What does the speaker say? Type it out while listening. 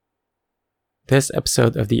This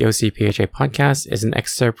episode of the OCPHA podcast is an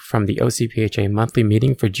excerpt from the OCPHA monthly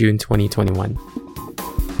meeting for June 2021.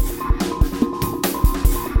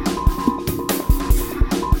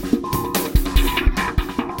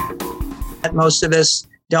 Most of us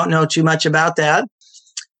don't know too much about that.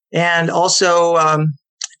 And also,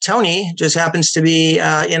 Tony just happens to be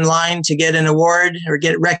in line to get an award or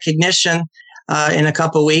get recognition in a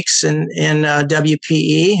couple weeks in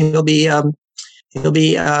WPE. He'll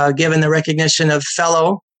be given the recognition of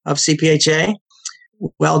Fellow of CPHA,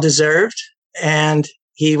 well deserved, and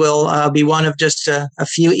he will be one of just a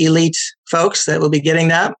few elite folks that will be getting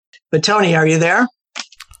that. But Tony, are you there?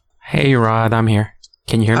 Hey, Rod, I'm here.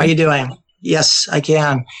 Can you hear me? How are you doing? Yes, I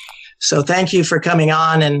can. So thank you for coming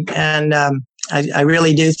on, and I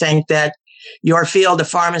really do think that your field of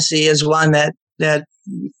pharmacy is one that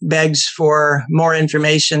begs for more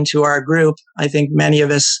information to our group. I think many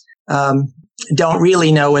of us don't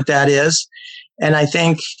really know what that is, and I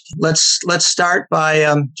think let's start by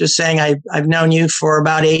just saying I've known you for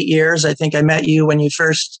about 8 years. I think I met you when you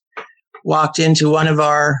first walked into one of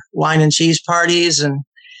our wine and cheese parties,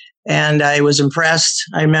 and I was impressed.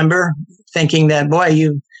 I remember thinking that, boy,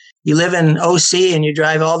 you live in OC and you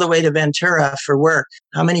drive all the way to Ventura for work.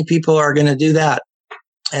 How many people are going to do that?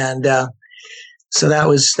 And so that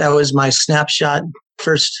was my snapshot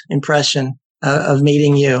first impression of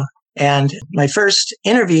meeting you. And my first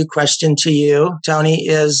interview question to you, Tony,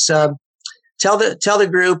 is tell the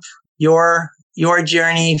group your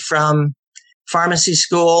journey from pharmacy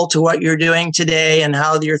school to what you're doing today and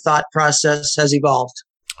how your thought process has evolved.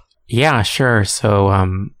 Yeah, sure. So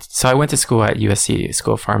I went to school at USC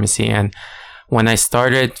School of Pharmacy, and when I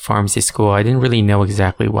started pharmacy school, I didn't really know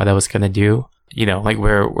exactly what I was going to do. You know, like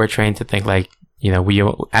we're trained to think like, you know, we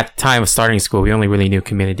at the time of starting school, we only really knew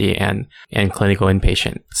community and clinical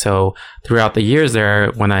inpatient. So throughout the years there,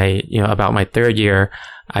 when about my third year,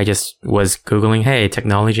 I just was Googling, hey,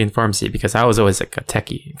 technology in pharmacy, because I was always like a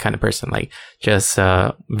techie kind of person, like just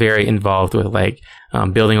very involved with like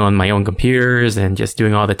building on my own computers and just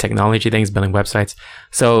doing all the technology things, building websites.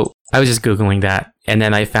 So I was just Googling that. And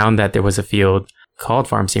then I found that there was a field called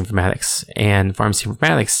pharmacy informatics, and pharmacy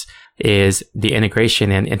informatics is the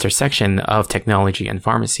integration and intersection of technology and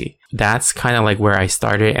pharmacy. That's kind of like where I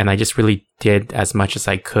started, and I just really did as much as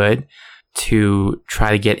I could to try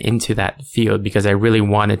to get into that field, because I really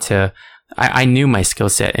wanted to, I knew my skill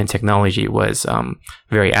set in technology was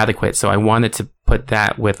very adequate. So I wanted to put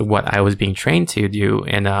that with what I was being trained to do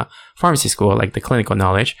in a pharmacy school, like the clinical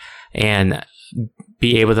knowledge, and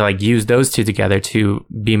be able to like use those two together to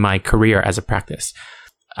be my career as a practice.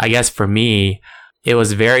 I guess for me, it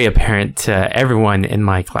was very apparent to everyone in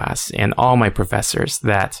my class and all my professors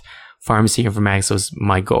that pharmacy informatics was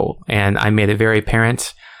my goal. And I made it very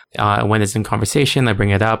apparent when it's in conversation, I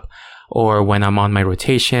bring it up, or when I'm on my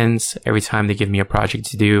rotations, every time they give me a project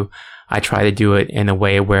to do, I try to do it in a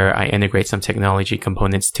way where I integrate some technology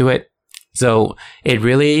components to it. So it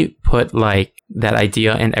really put like that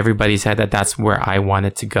idea in everybody's head that that's where I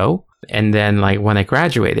wanted to go. And then like when I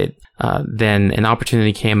graduated, then an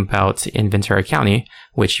opportunity came about in Ventura County,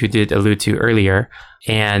 which you did allude to earlier.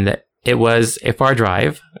 And it was a far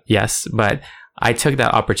drive, yes, but I took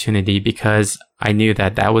that opportunity because I knew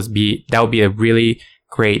that would be a really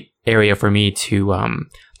great area for me to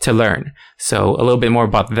learn. So a little bit more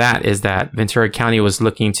about that is that Ventura County was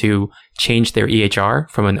looking to change their EHR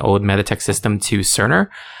from an old Meditech system to Cerner,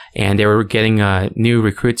 and they were getting new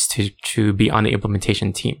recruits to be on the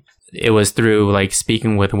implementation team. It was through like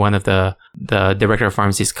speaking with one of the director of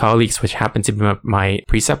pharmacy's colleagues, which happened to be my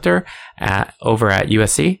preceptor over at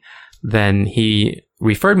USC. Then he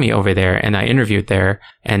referred me over there and I interviewed there,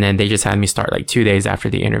 and then they just had me start like 2 days after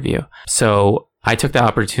the interview. So I took that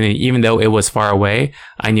opportunity, even though it was far away.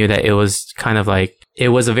 I knew that it was kind of like, it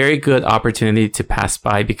was a very good opportunity to pass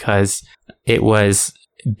by, because it was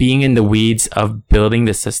being in the weeds of building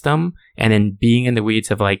the system and then being in the weeds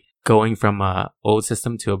of like going from a old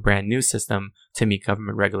system to a brand new system to meet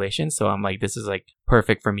government regulations. So I'm like, this is like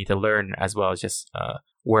perfect for me to learn as well as just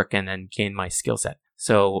work and then gain my skill set.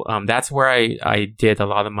 So that's where I did a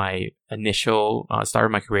lot of my initial start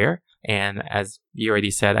of my career. And as you already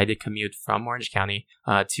said, I did commute from Orange County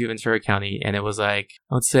to Ventura County, and it was like,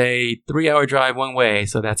 let's say 3-hour drive one way.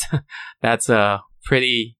 So that's a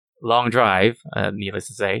pretty long drive, needless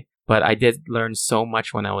to say. But I did learn so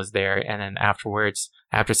much when I was there. And then afterwards,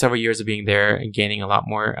 after several years of being there and gaining a lot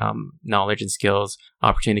more knowledge and skills,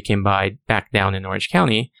 opportunity came by back down in Orange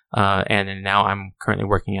County. And then now I'm currently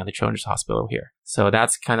working at the Children's Hospital here. So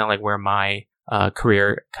that's kind of like where my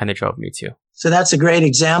career kind of drove me to. So that's a great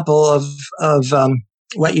example of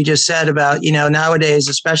what you just said about, nowadays,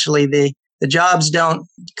 especially the the jobs don't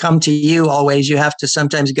come to you always. You have to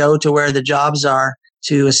sometimes go to where the jobs are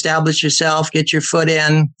to establish yourself, get your foot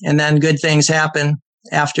in, and then good things happen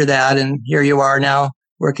after that. And here you are now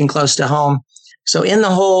working close to home. So in the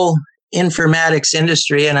whole informatics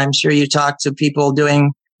industry, and I'm sure you talk to people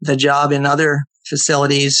doing the job in other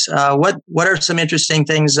facilities, what are some interesting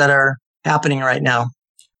things that are happening right now?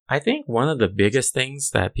 I think one of the biggest things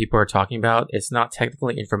that people are talking about, it's not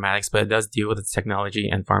technically informatics, but it does deal with technology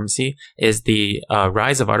and pharmacy, is the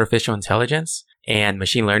rise of artificial intelligence and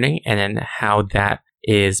machine learning, and then how that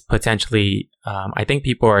is potentially, I think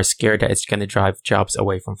people are scared that it's going to drive jobs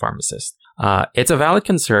away from pharmacists. It's a valid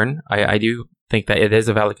concern. I do think that it is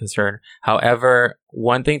a valid concern. However,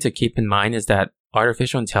 one thing to keep in mind is that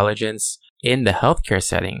artificial intelligence in the healthcare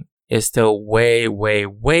setting is still way, way,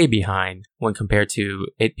 way behind when compared to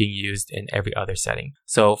it being used in every other setting.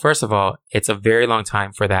 So first of all, it's a very long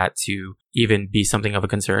time for that to even be something of a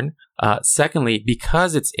concern. Secondly,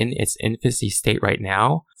 because it's in its infancy state right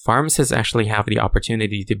now, pharmacists actually have the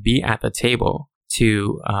opportunity to be at the table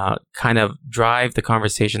to kind of drive the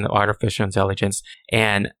conversation of artificial intelligence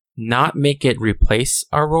and not make it replace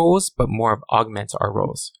our roles, but more of augment our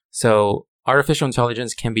roles. So artificial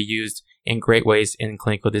intelligence can be used in great ways in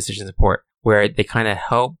clinical decision support, where they kind of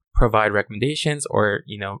help provide recommendations or,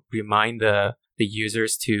 remind the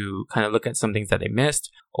users to kind of look at some things that they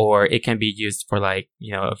missed. Or it can be used for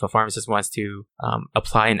if a pharmacist wants to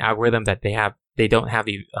apply an algorithm that they don't have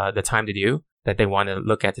the time to do, that they want to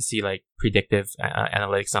look at to see predictive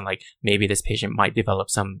analytics on maybe this patient might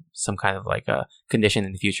develop some kind of a condition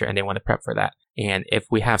in the future and they want to prep for that. And if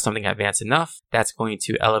we have something advanced enough, that's going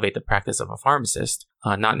to elevate the practice of a pharmacist,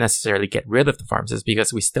 not necessarily get rid of the pharmacist,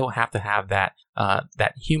 because we still have to have that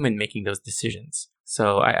human making those decisions.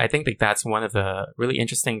 So I think that's one of the really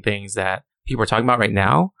interesting things that people are talking about right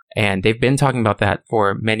now. And they've been talking about that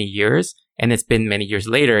for many years, and it's been many years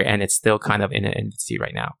later, and it's still kind of in an infancy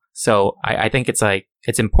right now. So I think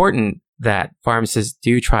it's important that pharmacists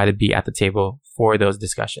do try to be at the table for those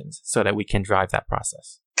discussions so that we can drive that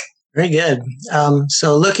process. Very good.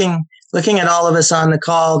 So looking at all of us on the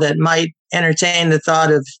call that might entertain the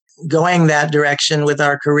thought of going that direction with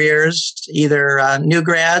our careers, either new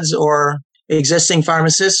grads or existing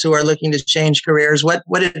pharmacists who are looking to change careers, what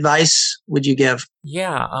advice would you give?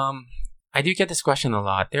 Yeah, I do get this question a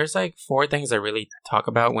lot. There's 4 things I really talk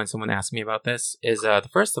about when someone asks me about this. Is the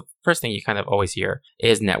first thing you kind of always hear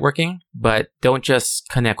is networking, but don't just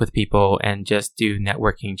connect with people and just do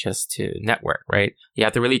networking just to network, right? You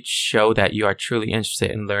have to really show that you are truly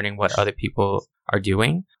interested in learning what other people are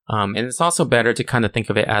doing. And it's also better to kind of think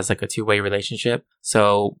of it as a two-way relationship.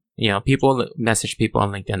 So, people message people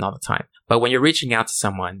on LinkedIn all the time. But when you're reaching out to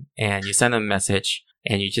someone and you send them a message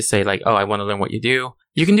and you just say oh, I want to learn what you do,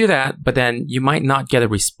 you can do that, but then you might not get a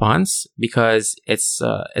response because it's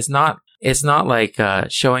not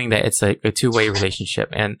showing that it's a two-way relationship.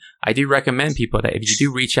 And I do recommend people that if you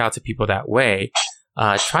do reach out to people that way,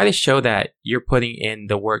 try to show that you're putting in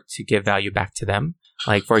the work to give value back to them.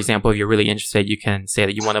 For example, if you're really interested, you can say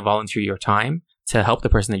that you want to volunteer your time to help the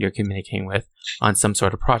person that you're communicating with on some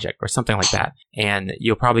sort of project or something like that. And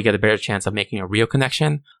you'll probably get a better chance of making a real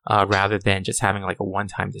connection rather than just having a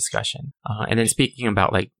one-time discussion. And then speaking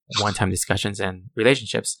about one-time discussions and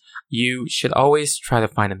relationships, you should always try to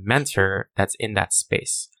find a mentor that's in that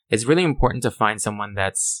space. It's really important to find someone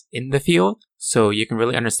that's in the field so you can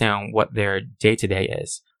really understand what their day-to-day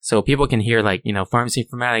is. So people can hear pharmacy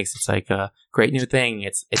informatics, it's a great new thing.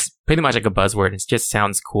 It's pretty much a buzzword. It just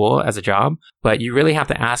sounds cool as a job, but you really have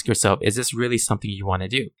to ask yourself, is this really something you want to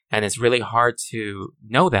do? And it's really hard to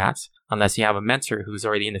know that unless you have a mentor who's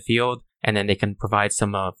already in the field, and then they can provide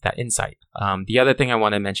some of that insight. The other thing I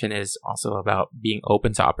want to mention is also about being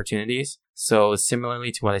open to opportunities. So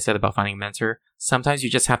similarly to what I said about finding a mentor, sometimes you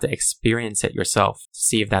just have to experience it yourself to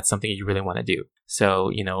see if that's something you really want to do.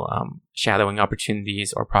 So, shadowing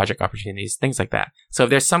opportunities or project opportunities, things like that. So if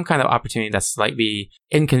there's some kind of opportunity that's slightly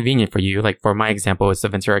inconvenient for you, for my example, it's the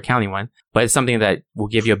Ventura County one, but it's something that will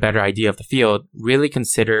give you a better idea of the field, really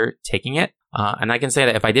consider taking it. And I can say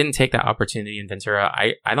that if I didn't take that opportunity in Ventura,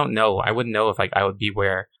 I don't know. I wouldn't know if I would be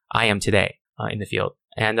where I am today in the field.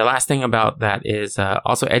 And the last thing about that is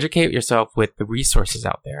also educate yourself with the resources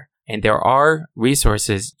out there. And there are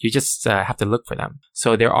resources, you just have to look for them.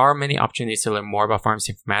 So there are many opportunities to learn more about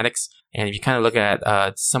pharmacy informatics. And if you kind of look at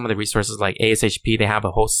some of the resources like ASHP, they have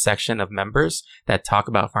a whole section of members that talk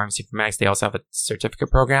about pharmacy informatics. They also have a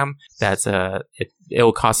certificate program that's it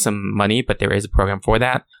will cost some money, but there is a program for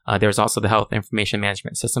that. There's also the Health Information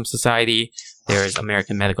Management Systems Society. There's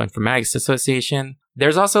American Medical Informatics Association.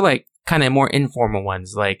 There's also kind of more informal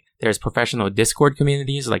ones. Like there's professional Discord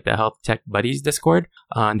communities like the Health Tech Buddies Discord.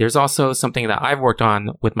 There's also something that I've worked on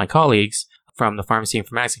with my colleagues from the Pharmacy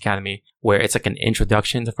Informatics Academy, where it's like an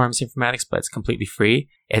introduction to pharmacy informatics, but it's completely free.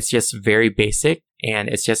 It's just very basic, and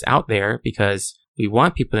it's just out there because we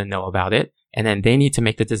want people to know about it. And then they need to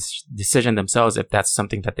make the decision themselves if that's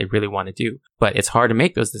something that they really want to do. But it's hard to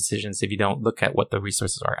make those decisions if you don't look at what the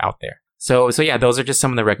resources are out there. So yeah, those are just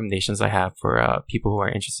some of the recommendations I have for people who are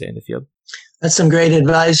interested in the field. That's some great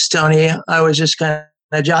advice, Tony. I was just kind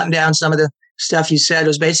of jotting down some of the stuff you said. It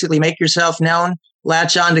was basically make yourself known,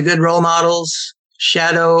 latch on to good role models,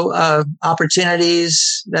 shadow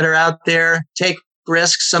opportunities that are out there, take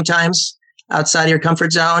risks sometimes outside of your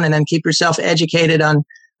comfort zone, and then keep yourself educated on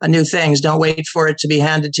new things. Don't wait for it to be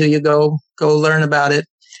handed to you. Go learn about it.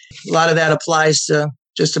 A lot of that applies to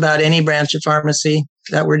just about any branch of pharmacy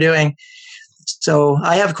that we're doing. So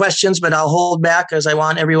I have questions, but I'll hold back because I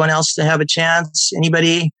want everyone else to have a chance.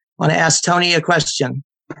 Anybody want to ask Tony a question?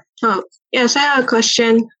 Oh, yes, I have a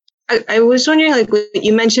question. I was wondering, like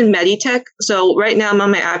you mentioned Meditech. So right now I'm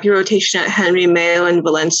on my API rotation at Henry Mayo in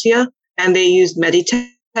Valencia, and they use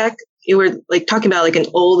Meditech. You were like talking about like an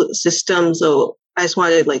old system, so I just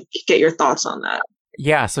wanted to like get your thoughts on that.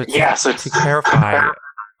 Yeah. So to clarify,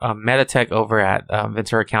 Meditech over at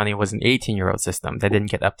Ventura County was an 18-year-old system that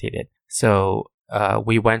didn't get updated. So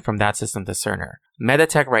we went from that system to Cerner.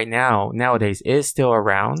 Meditech nowadays is still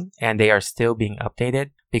around, and they are still being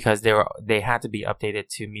updated because they had to be updated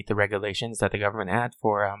to meet the regulations that the government had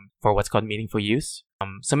for what's called meaningful use.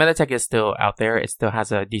 So Meditech is still out there. It still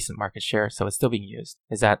has a decent market share, so it's still being used.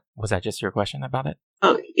 Was that just your question about it?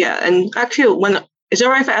 Oh yeah, and actually, is it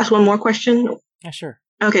alright if I ask one more question? Yeah, sure.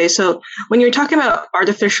 Okay, so when you're talking about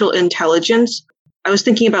artificial intelligence, I was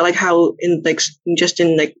thinking about like how in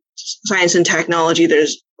science and technology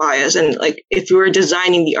there's bias, and like if you were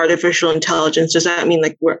designing the artificial intelligence, does that mean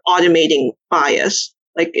like we're automating bias?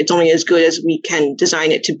 Like it's only as good as we can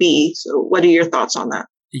design it to be. So what are your thoughts on that?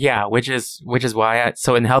 Yeah, which is why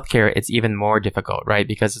so in healthcare it's even more difficult, right?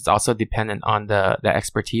 Because it's also dependent on the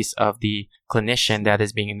expertise of the clinician that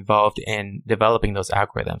is being involved in developing those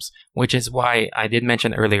algorithms, which is why I did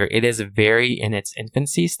mention earlier, it is very in its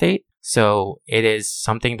infancy state. So it is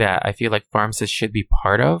something that I feel like pharmacists should be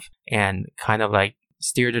part of and kind of like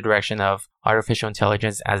steer the direction of artificial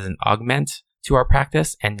intelligence as an augment to our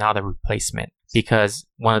practice and not a replacement, because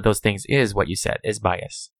one of those things is what you said, is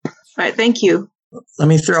bias. All right, thank you. Let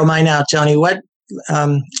me throw mine out, Tony.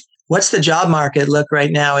 What's the job market look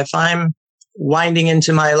right now? If I'm winding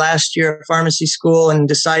into my last year of pharmacy school and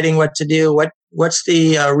deciding what to do, what's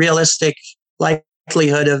the realistic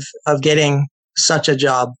likelihood of getting such a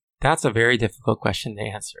job? That's a very difficult question to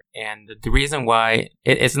answer. And the reason why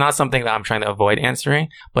it's not something that I'm trying to avoid answering,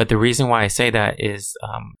 but the reason why I say that is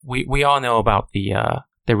we all know about the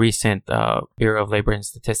recent Bureau of Labor and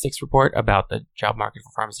Statistics report about the job market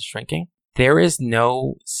for pharmacists shrinking. There is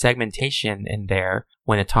no segmentation in there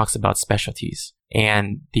when it talks about specialties.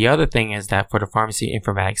 And the other thing is that for the pharmacy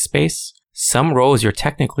informatics space, some roles you're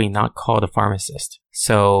technically not called a pharmacist.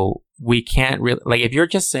 So we can't really, like if you're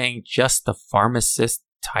just saying just the pharmacist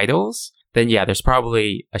titles, then yeah, there's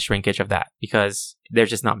probably a shrinkage of that because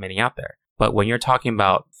there's just not many out there. But when you're talking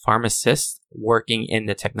about pharmacists working in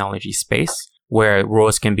the technology space, where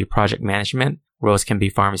roles can be project management, roles can be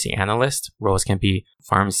pharmacy analyst, roles can be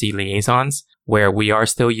pharmacy liaisons, where we are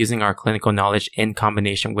still using our clinical knowledge in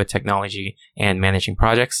combination with technology and managing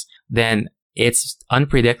projects, then it's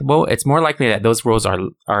unpredictable. It's more likely that those roles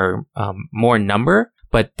are more number,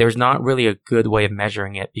 but there's not really a good way of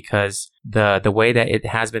measuring it because the way that it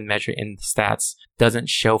has been measured in the stats doesn't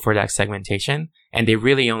show for that segmentation, and they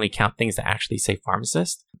really only count things that actually say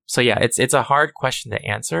pharmacist. So yeah, it's a hard question to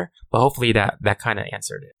answer, but hopefully that kind of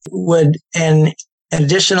answered it. Would an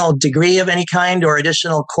additional degree of any kind or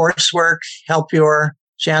additional coursework help your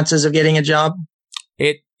chances of getting a job?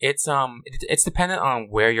 It's dependent on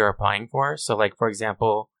where you're applying for. So like, for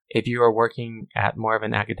example, if you are working at more of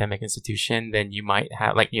an academic institution, then you might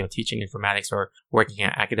have teaching informatics or working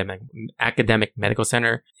at academic medical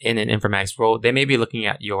center in an informatics role. They may be looking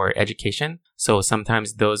at your education. So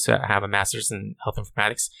sometimes those that have a master's in health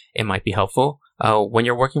informatics, it might be helpful. When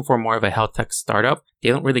you're working for more of a health tech startup, they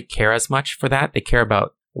don't really care as much for that. They care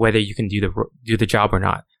about whether you can do the job or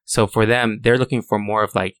not. So for them, they're looking for more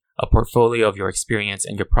of like a portfolio of your experience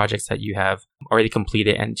and your projects that you have already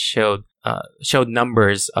completed and showed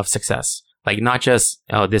numbers of success. Like not just,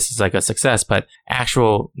 this is like a success, but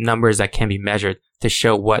actual numbers that can be measured to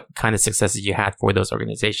show what kind of successes you had for those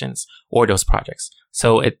organizations or those projects.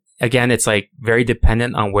 So it's like very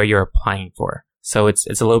dependent on where you're applying for. So it's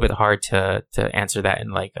a little bit hard to answer that in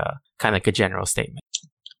like a kind of like a general statement.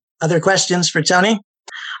 Other questions for Tony?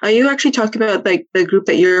 You actually talked about like the group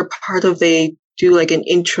that you're part of. They do like an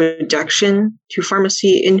introduction to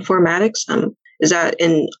pharmacy informatics. Is that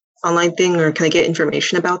an online thing, or can I get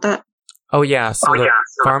information about that? Oh yeah, so the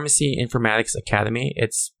Pharmacy Informatics Academy,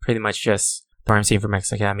 it's pretty much just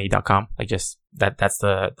pharmacyinformaticsacademy.com. Like just that's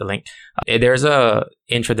the link. There's a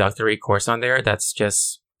introductory course on there that's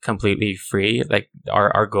just completely free. Like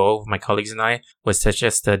our goal, my colleagues and I, was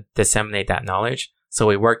to disseminate that knowledge. So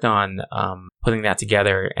we worked on putting that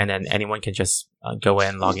together, and then anyone can just go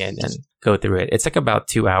in, log in, and go through it. It's like about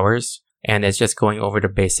 2 hours, and it's just going over the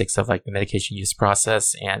basics of like the medication use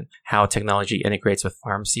process and how technology integrates with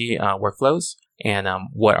pharmacy workflows, and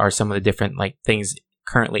what are some of the different like things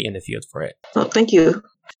currently in the field for it. Oh, thank you.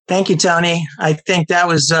 Thank you, Tony. I think that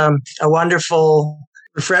was a wonderful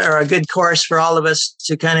or a good course for all of us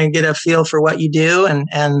to kind of get a feel for what you do and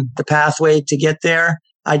the pathway to get there.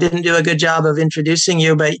 I didn't do a good job of introducing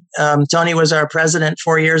you, but Tony was our president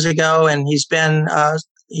 4 years ago, and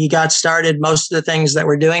he got started most of the things that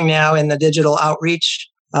we're doing now in the digital outreach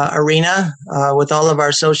arena with all of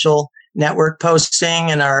our social network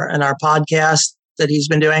posting and our podcast that he's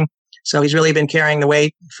been doing. So he's really been carrying the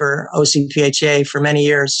weight for OCPHA for many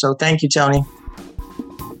years. So thank you, Tony.